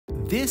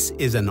This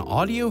is an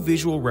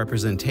audio-visual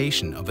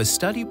representation of a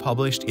study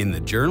published in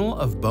the Journal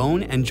of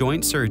Bone and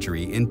Joint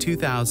Surgery in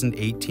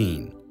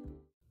 2018.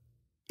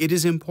 It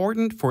is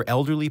important for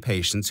elderly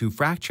patients who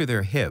fracture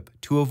their hip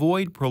to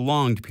avoid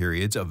prolonged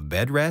periods of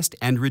bed rest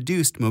and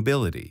reduced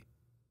mobility.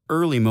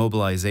 Early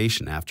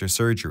mobilization after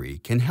surgery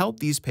can help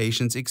these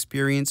patients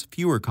experience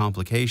fewer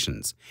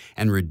complications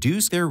and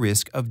reduce their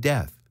risk of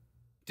death.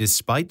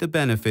 Despite the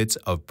benefits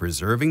of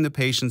preserving the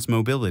patient's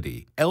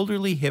mobility,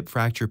 elderly hip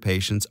fracture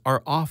patients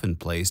are often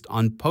placed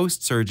on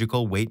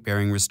post-surgical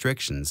weight-bearing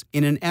restrictions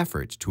in an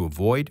effort to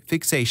avoid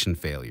fixation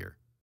failure.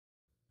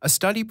 A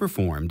study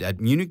performed at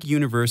Munich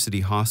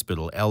University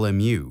Hospital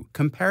LMU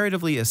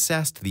comparatively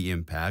assessed the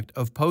impact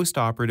of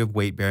postoperative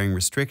weight-bearing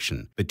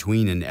restriction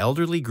between an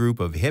elderly group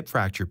of hip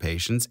fracture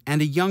patients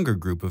and a younger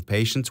group of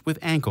patients with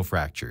ankle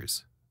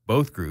fractures.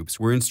 Both groups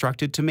were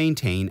instructed to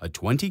maintain a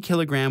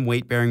 20-kilogram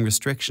weight-bearing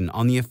restriction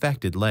on the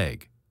affected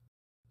leg.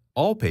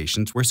 All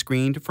patients were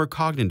screened for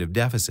cognitive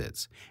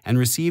deficits and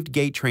received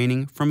gait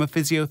training from a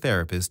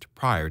physiotherapist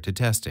prior to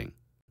testing.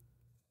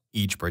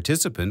 Each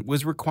participant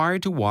was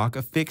required to walk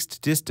a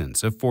fixed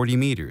distance of 40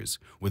 meters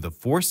with a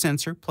force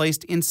sensor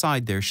placed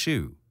inside their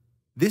shoe.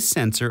 This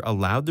sensor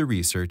allowed the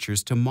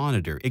researchers to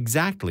monitor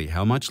exactly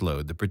how much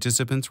load the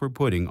participants were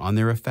putting on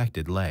their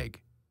affected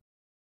leg.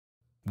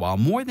 While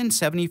more than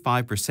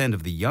 75%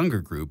 of the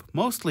younger group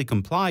mostly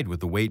complied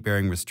with the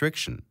weight-bearing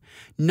restriction,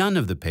 none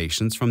of the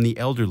patients from the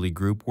elderly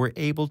group were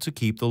able to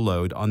keep the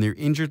load on their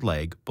injured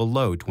leg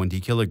below 20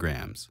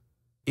 kilograms.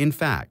 In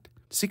fact,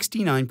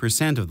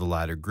 69% of the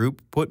latter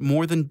group put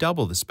more than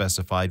double the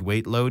specified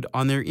weight load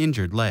on their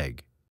injured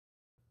leg.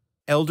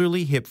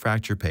 Elderly hip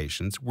fracture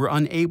patients were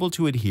unable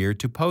to adhere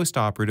to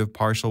postoperative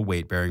partial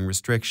weight-bearing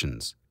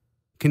restrictions.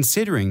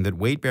 Considering that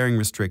weight-bearing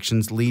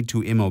restrictions lead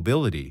to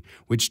immobility,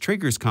 which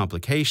triggers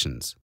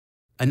complications,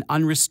 an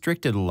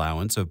unrestricted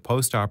allowance of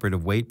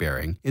postoperative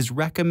weight-bearing is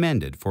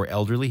recommended for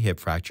elderly hip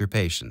fracture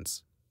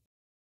patients.